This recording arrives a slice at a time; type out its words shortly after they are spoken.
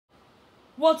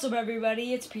What's up,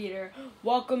 everybody? It's Peter.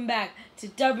 Welcome back to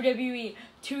WWE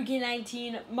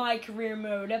 2K19 My Career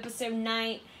Mode, episode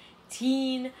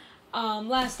 19.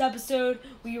 Last episode,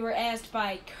 we were asked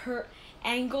by Kurt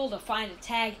Angle to find a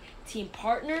tag team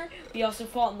partner. We also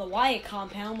fought in the Wyatt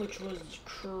compound, which was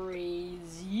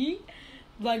crazy.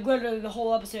 Like, literally, the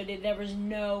whole episode, there was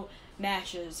no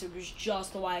matches. It was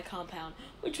just the Wyatt compound,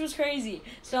 which was crazy.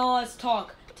 So now let's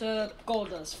talk to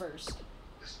Goldust first.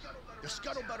 The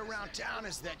scuttlebutt around town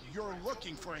is that you're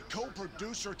looking for a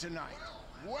co-producer tonight.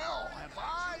 Well, have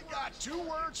I got two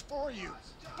words for you.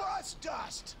 Buzz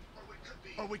Dust.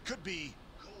 Or we could be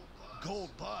Gold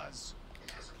Buzz.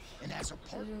 And as a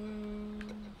partner...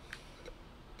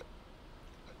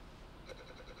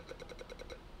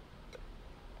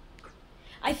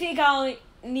 I think I'll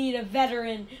need a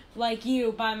veteran like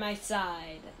you by my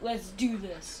side. Let's do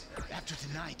this. After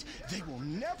tonight, they will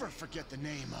never forget the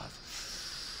name of...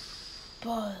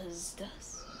 Buzz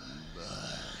Dust.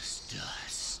 Buzz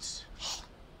Dust.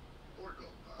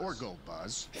 Or Gold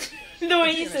Buzz. The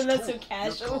way you said that so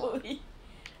casually.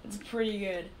 It's pretty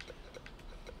good.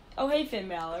 Oh, hey, Finn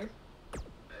Balor.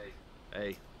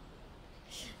 Hey.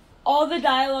 All the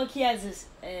dialogue he has is,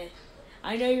 eh.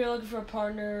 I know you're looking for a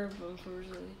partner, but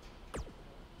unfortunately.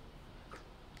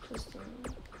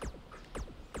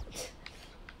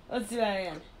 Let's do that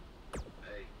again.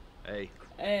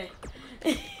 Hey.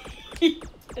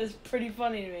 It's pretty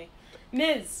funny to me.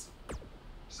 Miz.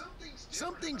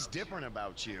 Something's different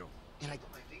about you. And I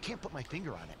can't put my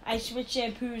finger on it. I switched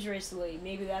shampoos recently.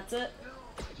 Maybe that's it?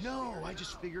 No, I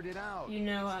just figured it out. You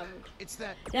know, It's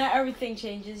that... not everything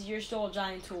changes. You're still a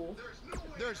giant tool.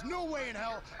 There's no way in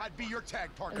hell I'd be your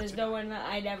tag partner. And there's no one that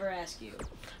I'd ever ask you.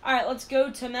 Alright, let's go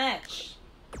to match.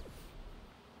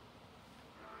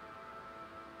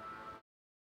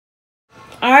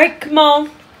 Alright, come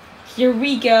on. Here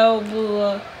we go.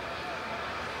 We'll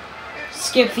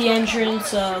skip the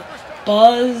entrance of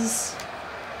Buzz.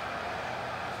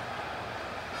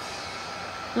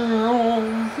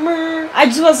 I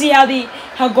just want to see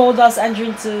how Goldust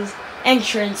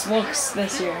entrance looks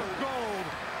this year.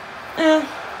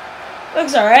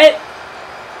 Looks alright.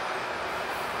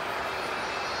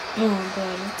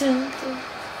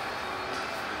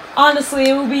 Honestly,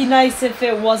 it would be nice if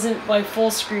it wasn't like full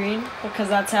screen, because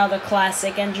that's how the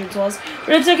classic entrance was.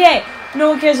 But it's okay.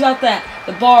 No one cares about that.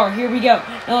 The Bar, here we go.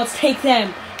 Now let's take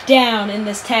them down in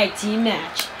this tag team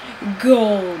match.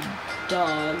 Gold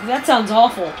Dog. That sounds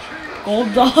awful.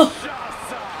 Gold Dog.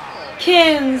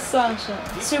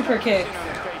 Kinshasa. Super kick.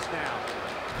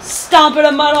 Stomp in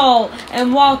a mud hole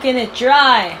and walk in it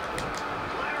dry.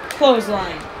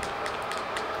 Clothesline.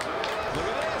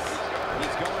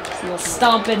 Little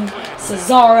stomping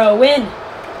Cesaro in.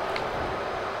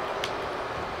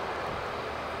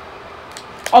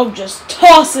 Oh, just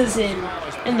tosses him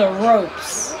in the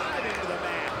ropes.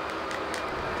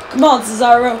 Come on,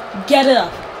 Cesaro. Get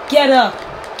up. Get up.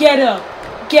 Get up.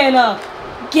 Get up.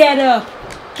 Get up.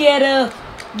 Get up.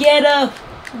 Get up.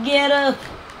 Get up.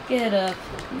 Get up.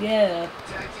 Get up.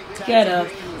 Get up.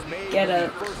 Get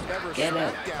up. Get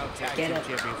up. Get up.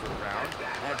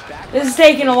 This is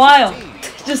taking a while.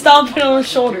 Just stomping on his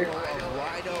shoulder.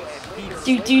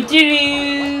 Do do do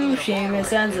do.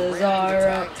 Sheamus and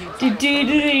Cesaro. Do do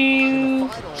do do.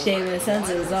 Sheamus and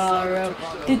Cesaro.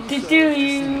 Do do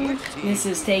do. This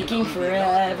is taking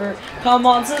forever. Come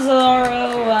on,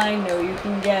 Cesaro. I know you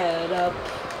can get up.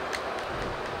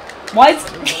 Why?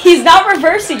 He's not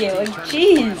reversing it. Like,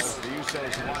 jeez.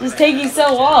 It's taking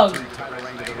so long.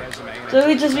 So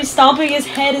he'd just be stomping his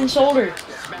head and shoulder.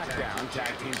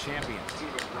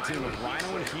 Team of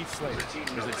Rhino and Heath Slater.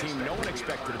 There's a team no one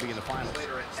expected to be in the finals.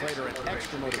 Slater had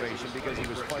extra motivation because he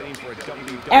was fighting for a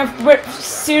WWE. As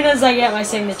soon as I get my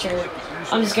signature,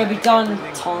 I'm just gonna be done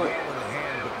taunting.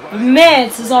 Man,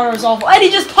 Cesaro's awful. And he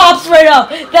just pops right up.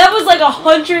 That was like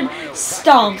 100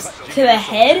 stomps to the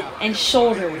head and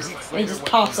shoulders. And he just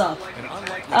pops up.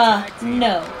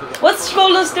 No. What's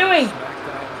Goldust doing?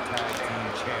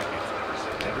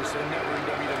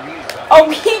 Oh,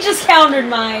 he just countered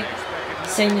my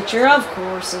signature. Of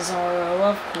course, Cesaro.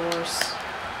 Of course.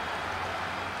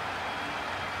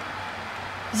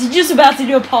 Is he just about to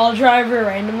do a pile driver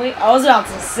randomly? I was about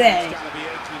to say.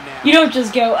 You don't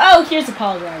just go, oh, here's a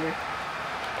pile driver.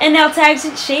 And now tags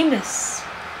in Sheamus.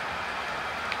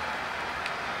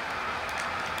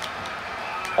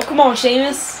 Oh, come on,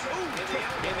 Sheamus.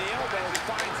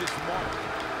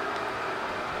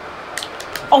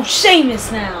 Oh,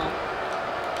 Sheamus now.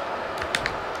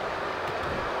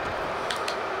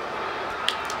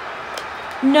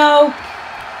 No.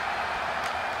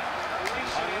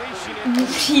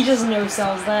 He just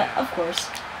no-sells that, of course.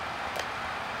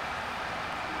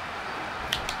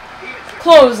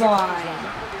 Clothesline.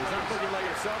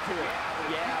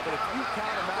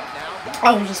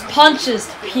 Oh, just punches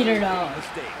to Peter Dog.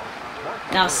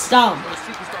 Now stomp.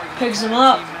 Picks him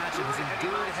up.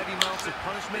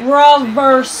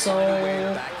 Reversal.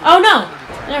 Oh no.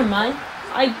 Never mind.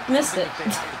 I missed it.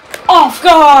 Off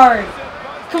guard.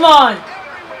 Come on.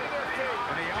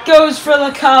 Goes for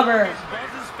the cover.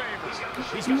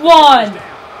 1,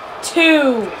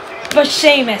 2. But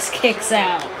Sheamus kicks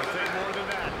out.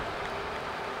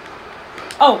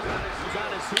 Oh.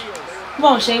 Come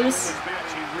on, Sheamus.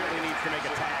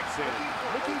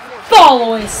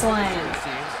 Fallaway slam.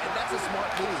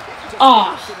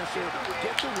 Off.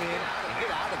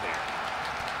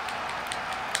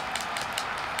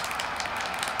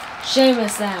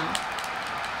 Sheamus now.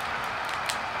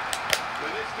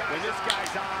 When this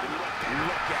guy's on,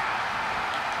 look out.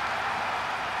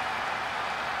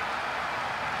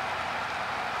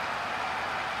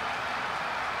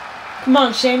 Come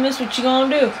on, Sheamus, what you gonna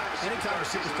do? Anytime a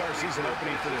superstar sees an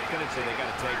opening for their finisher, they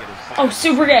gotta take it. Oh,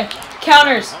 super kick.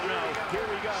 Counters. Oh no, here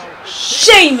we go.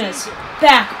 Sheamus.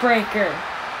 Backbreaker.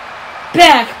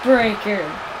 Backbreaker.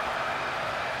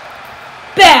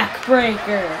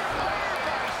 Backbreaker.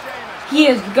 He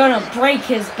is gonna break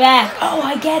his back. Oh,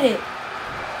 I get it.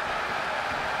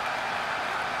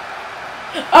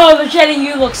 Oh, they're chanting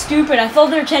you look stupid. I thought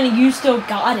they were chanting you still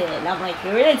got it. And I'm like, who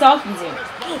are they talking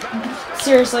to?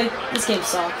 Seriously, this game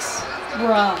sucks.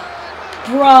 Bruh.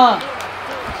 Bruh.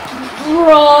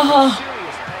 Bruh.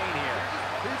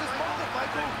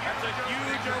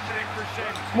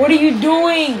 What are you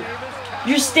doing?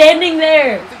 You're standing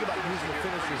there.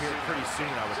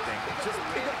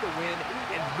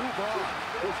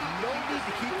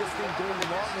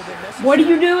 What are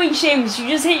you doing, Sheamus? You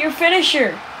just hit your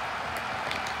finisher.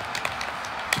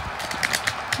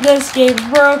 This game's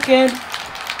broken.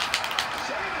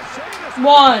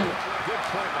 1.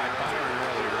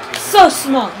 So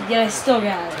small, yet I still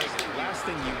got it.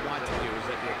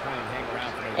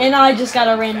 And I just got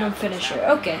a random finisher.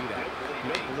 Okay.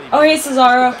 Oh, hey,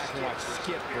 Cesaro.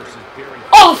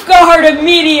 Off guard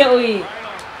immediately.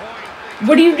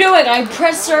 What are you doing? I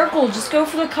press circle. Just go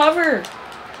for the cover.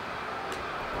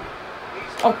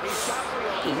 Oh,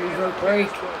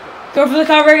 break. Go for the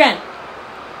cover again.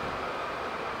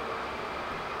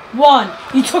 1.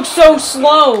 You took so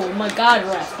slow. Oh my God,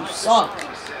 ref, you suck.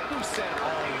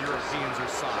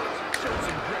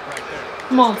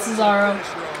 Come on, Cesaro.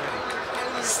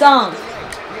 Stomp.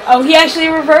 Oh, he actually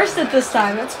reversed it this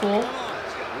time. That's cool.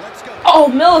 Oh,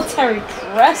 military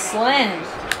press slam.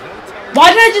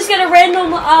 Why did I just get a random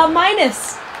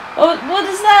minus? Oh, what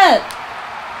is that?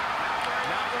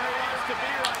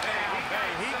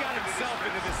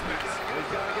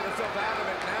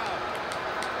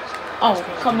 Oh,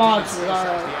 come on,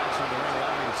 Cesaro.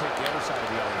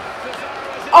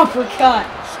 Uppercut.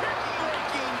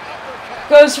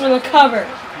 Goes for the cover.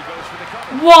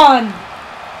 1,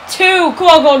 2. Come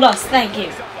on, Gold Dust. Thank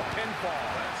you.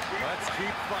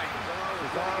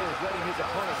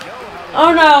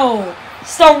 Oh no.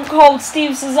 Stone Cold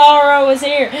Steve Cesaro is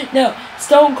here. No,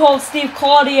 Stone Cold Steve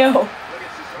Claudio.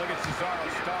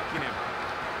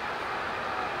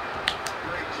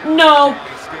 No.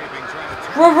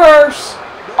 Reverse.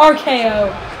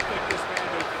 RKO.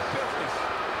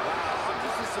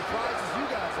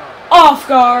 Off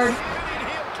guard.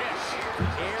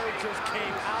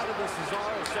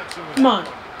 Come on.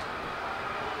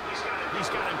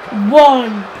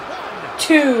 1,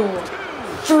 2,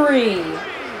 3.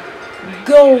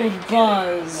 Gold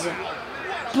Buzz.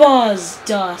 Buzz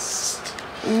Dust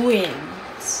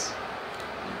wins.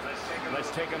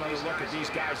 Let's take another look at these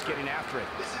guys getting after it.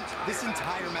 This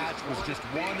entire match was just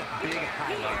one big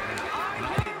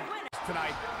highlight.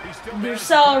 Tonight, they're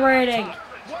celebrating.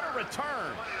 What a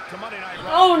return to Monday Night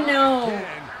Raw. Oh no.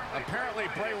 Apparently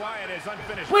Bray Wyatt is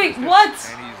unfinished. Wait,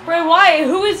 what? Bray Wyatt?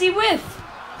 Who is he with?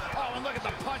 Oh, and look at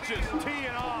the punches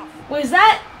teeing off. Wait, is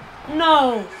that?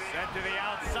 No. Set to the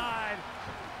outside.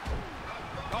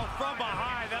 Oh, from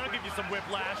behind. That'll give you some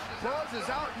whiplash. Buzz is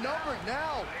outnumbered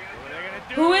now. What are they gonna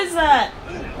do? Who is that?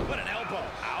 What an elbow.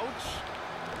 Ouch.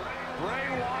 Bray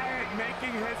Wyatt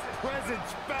making his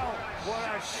presence felt. What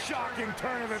a shocking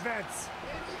turn of events.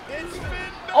 It's Finn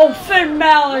Balor. Oh, Finn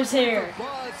Balor's here.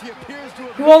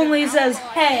 Who only says,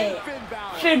 hey,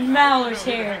 Finn Balor's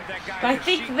here. But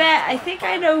I think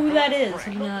I know who that is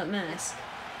in that mess.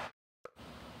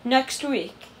 Next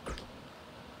week.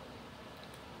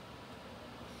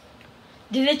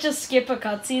 Did it just skip a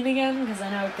cutscene again? Because I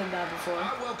know it did that before.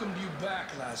 I welcomed you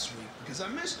back last week because I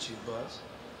missed you, Buzz.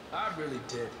 I really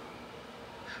did.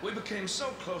 We became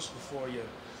so close before your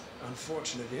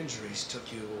unfortunate injuries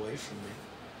took you away from me.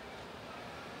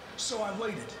 So I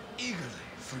waited eagerly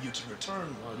for you to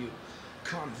return while you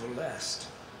convalesced.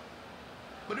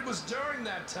 But it was during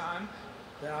that time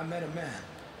that I met a man.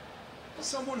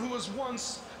 Someone who was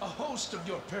once a host of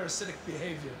your parasitic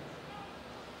behavior.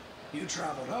 You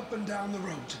traveled up and down the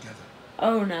road together.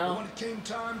 Oh But no. when it came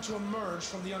time to emerge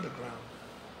from the underground,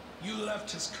 you left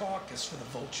his carcass for the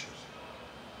vultures.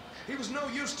 He was no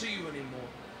use to you anymore.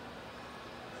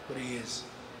 But he is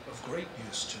of great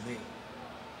use to me.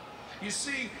 You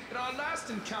see, in our last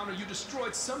encounter, you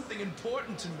destroyed something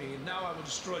important to me, and now I will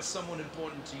destroy someone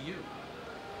important to you.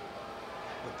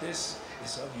 But this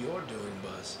is of your doing,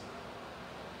 Buzz.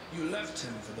 You left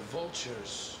him for the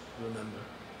vultures, remember?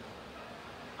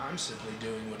 I'm simply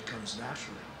doing what comes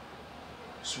naturally.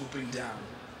 Swooping down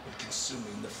and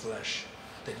consuming the flesh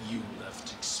that you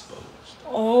left exposed.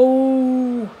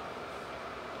 Oh.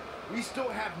 We still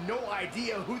have no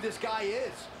idea who this guy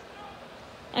is.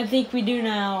 I think we do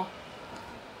now.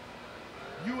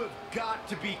 You have got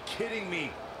to be kidding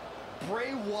me.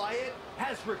 Bray Wyatt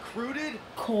has recruited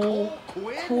Cole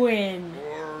Quinn? Quinn.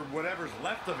 Or whatever's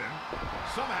left of him.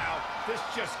 Somehow, this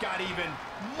just got even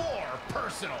more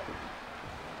personal.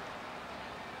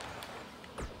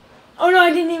 Oh no,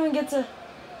 I didn't even get to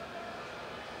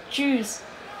choose.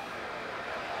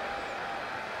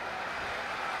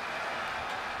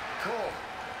 Cole.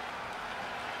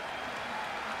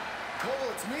 Cole,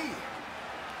 it's me.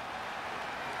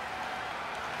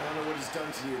 I don't know what he's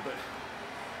done to you, but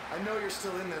I know you're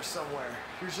still in there somewhere.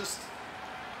 You're just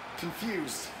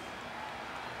confused.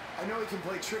 I know he can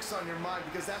play tricks on your mind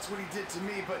because that's what he did to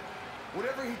me, but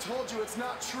whatever he told you, it's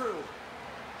not true.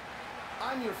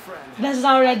 I'm your friend. That's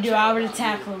not what I'd do. care I would about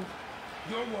attack you. them.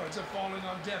 Your words are falling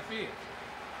on deaf ears.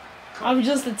 I would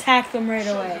just attack them right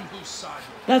Show away. him whose side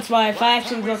you're on. That's why if I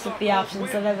actually looked at the options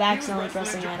instead of accidentally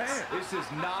pressing X. This is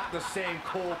not the same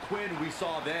Cole Quinn we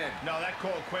saw then. No, that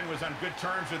Cole Quinn was on good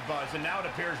terms with Buzz, and now it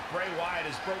appears Bray Wyatt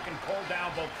has broken Cole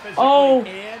down both physically Oh.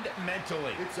 and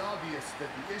mentally. It's obvious that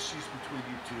the issues between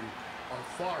you two are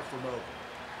far from over.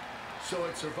 So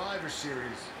at Survivor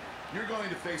Series, you're going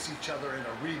to face each other in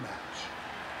a rematch.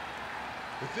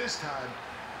 But this time,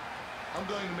 I'm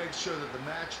going to make sure that the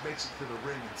match makes it to the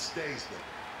ring and stays there.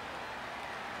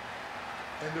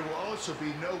 And there will also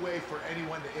be no way for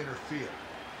anyone to interfere.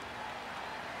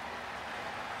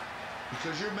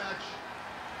 Because your match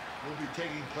will be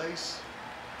taking place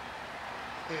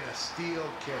in a steel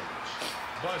cage.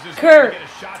 Buzz is Kurt, going to get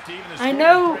a shot to even the I score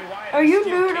know. with Bray Wyatt Are in a you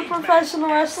steel new to cage match professional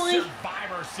at wrestling?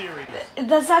 Survivor Series.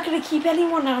 That's not going to keep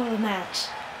anyone out of the match.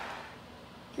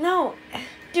 No.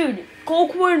 Dude, Cole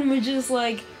Quinn was just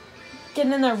like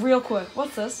getting in there real quick.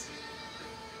 What's this?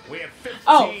 We have 15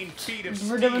 Oh, feet of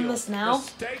we're steel. doing this now? The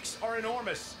stakes are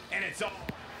enormous, and it's all.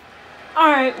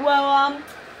 Alright, well,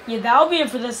 yeah, that'll be it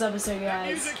for this episode, That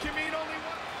guys. music can mean only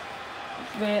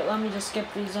one. Wait, let me just skip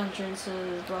these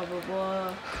entrances, blah, blah,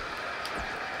 blah.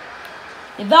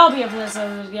 Yeah, that'll be it for this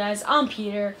episode, guys. I'm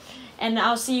Peter, and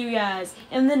I'll see you guys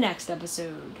in the next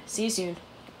episode. See you soon.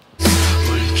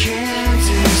 We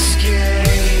can't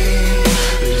escape.